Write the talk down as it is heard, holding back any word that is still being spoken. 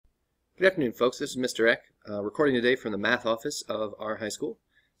Good afternoon, folks. This is Mr. Eck, recording today from the math office of our high school.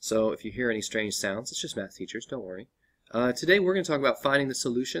 So if you hear any strange sounds, it's just math teachers, don't worry. Today we're going to talk about finding the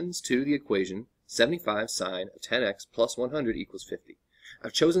solutions to the equation 75 sine of 10x plus 100 equals 50.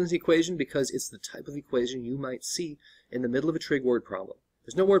 I've chosen this equation because it's the type of equation you might see in the middle of a trig word problem.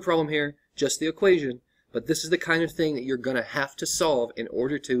 There's no word problem here, just the equation, but this is the kind of thing that you're going to have to solve in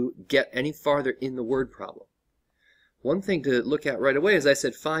order to get any farther in the word problem. One thing to look at right away is I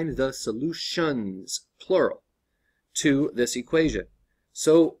said find the solutions, plural, to this equation.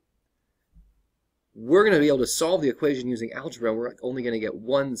 So we're going to be able to solve the equation using algebra. We're only going to get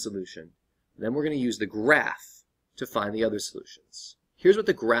one solution. Then we're going to use the graph to find the other solutions. Here's what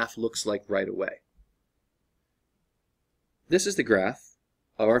the graph looks like right away. This is the graph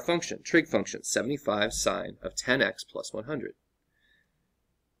of our function, trig function, 75 sine of 10x plus 100.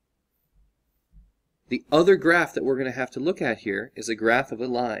 The other graph that we're going to have to look at here is a graph of a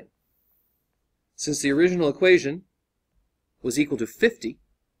line. Since the original equation was equal to 50,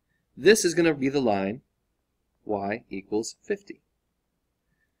 this is going to be the line y equals 50.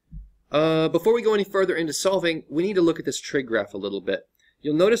 Before we go any further into solving, we need to look at this trig graph a little bit.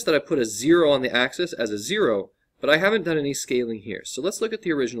 You'll notice that I put a 0 on the axis as a 0, but I haven't done any scaling here. So let's look at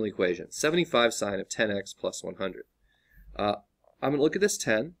the original equation, 75 sine of 10x plus 100. I'm going to look at this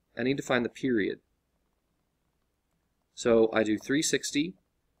 10. I need to find the period. So I do 360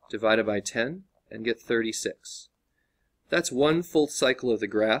 divided by 10 and get 36. That's one full cycle of the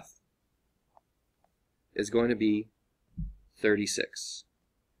graph is going to be 36.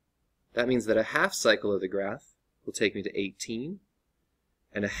 That means that a half cycle of the graph will take me to 18,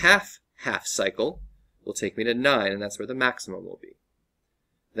 and a half cycle will take me to 9, and that's where the maximum will be.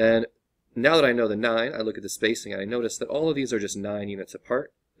 Then, now that I know the 9, I look at the spacing and I notice that all of these are just 9 units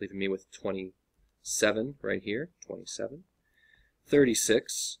apart, leaving me with 27 right here, 27,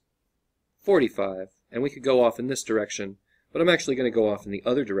 36, 45, and we could go off in this direction, but I'm actually going to go off in the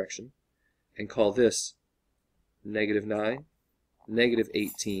other direction and call this negative 9, negative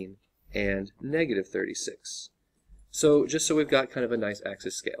 18, and negative 36. So just so we've got kind of a nice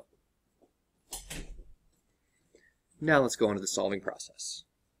axis scale. Now let's go on to the solving process.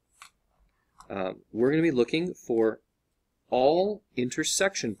 We're going to be looking for all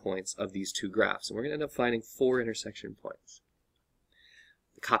intersection points of these two graphs, and we're going to end up finding 4 intersection points.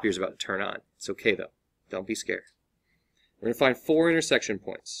 The copier's about to turn on. It's okay though. Don't be scared. We're going to find 4 intersection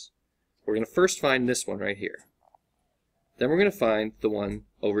points. We're going to first find this one right here. Then we're going to find the one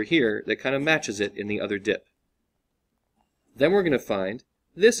over here that kind of matches it in the other dip. Then we're going to find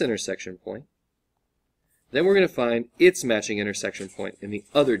this intersection point. Then we're going to find its matching intersection point in the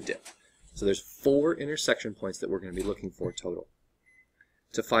other dip. So there's 4 intersection points that we're going to be looking for total.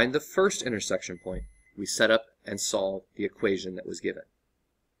 To find the first intersection point, we set up and solve the equation that was given.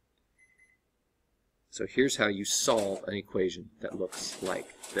 So here's how you solve an equation that looks like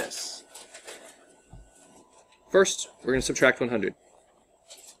this. First, we're going to subtract 100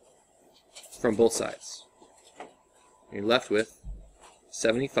 from both sides. You're left with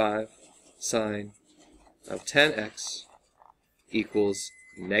 75 sine of 10x equals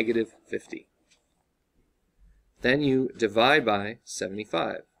negative 50. Then you divide by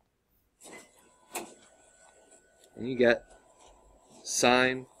 75. And you get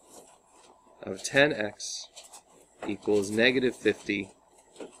sine of 10x equals negative 50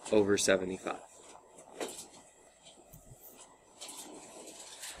 over 75.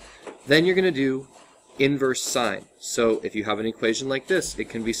 Then you're going to do inverse sine. So if you have an equation like this, it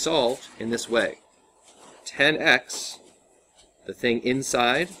can be solved in this way. 10x, the thing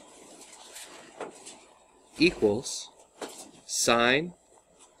inside, equals sine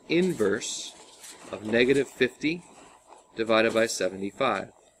inverse of negative 50 divided by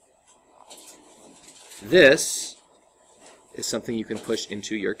 75. This is something you can push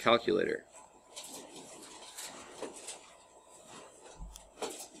into your calculator.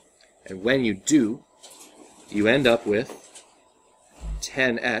 And when you do, you end up with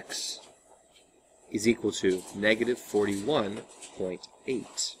 10x is equal to negative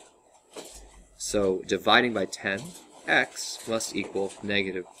 41.8. So dividing by 10, x must equal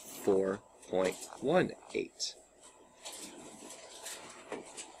negative 4.18.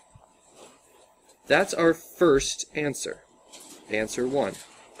 That's our first answer, answer 1.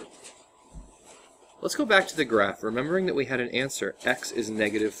 Let's go back to the graph, remembering that we had an answer, x is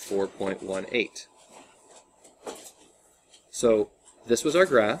negative 4.18. So this was our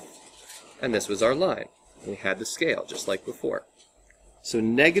graph, and this was our line. We had the scale, just like before. So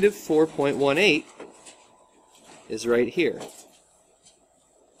negative 4.18 is right here.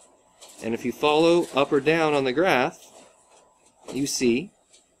 And if you follow up or down on the graph, you see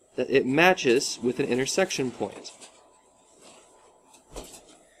that it matches with an intersection point.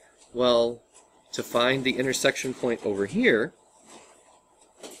 Well, to find the intersection point over here,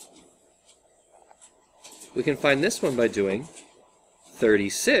 we can find this one by doing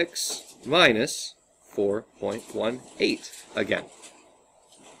 36 minus 4.18 again.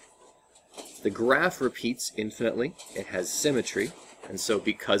 The graph repeats infinitely. It has symmetry, and so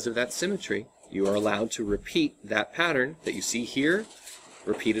because of that symmetry, you are allowed to repeat that pattern that you see here,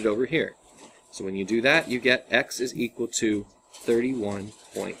 repeated over here. So when you do that, you get x is equal to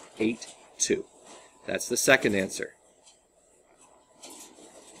 31.82. That's the second answer.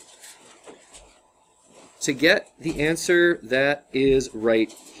 To get the answer that is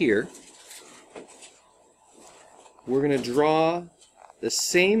right here, we're going to draw the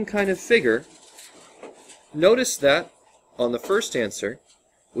same kind of figure. Notice that on the first answer,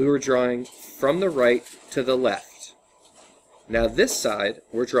 we were drawing from the right to the left. Now this side,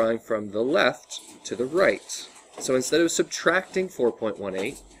 we're drawing from the left to the right. So instead of subtracting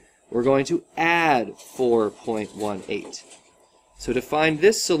 4.18, we're going to add 4.18. So to find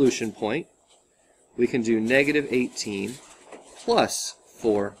this solution point, we can do negative 18 plus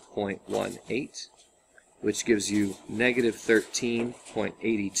 4.18, which gives you negative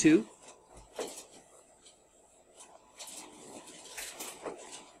 13.82.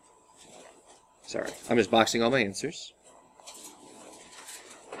 Sorry, I'm just boxing all my answers.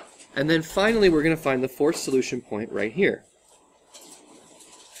 And then finally, we're going to find the fourth solution point right here.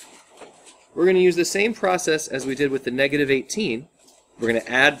 We're going to use the same process as we did with the negative 18. We're going to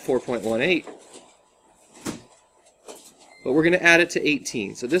add 4.18, but we're going to add it to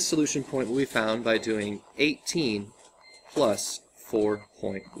 18. So this solution point will be found by doing 18 plus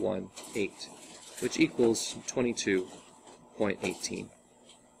 4.18, which equals 22.18.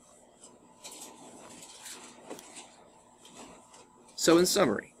 So in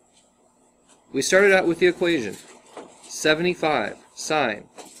summary, we started out with the equation 75 sine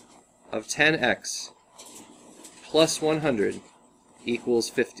of 10x plus 100 equals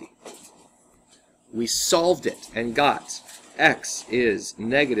 50. We solved it and got x is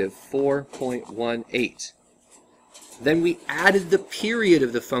negative 4.18. Then we added the period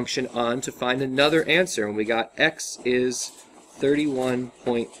of the function on to find another answer, and we got x is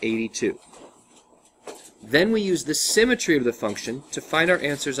 31.82. Then we used the symmetry of the function to find our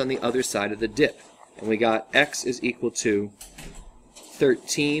answers on the other side of the dip, and we got x is equal to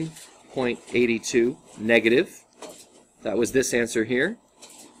 13.82 negative. That was this answer here.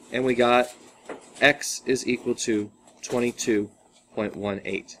 And we got x is equal to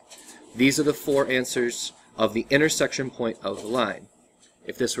 22.18. These are the four answers of the intersection point of the line.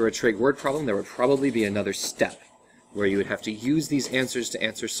 If this were a trig word problem, there would probably be another step where you would have to use these answers to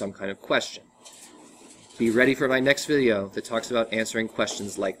answer some kind of question. Be ready for my next video that talks about answering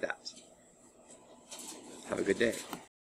questions like that. Have a good day.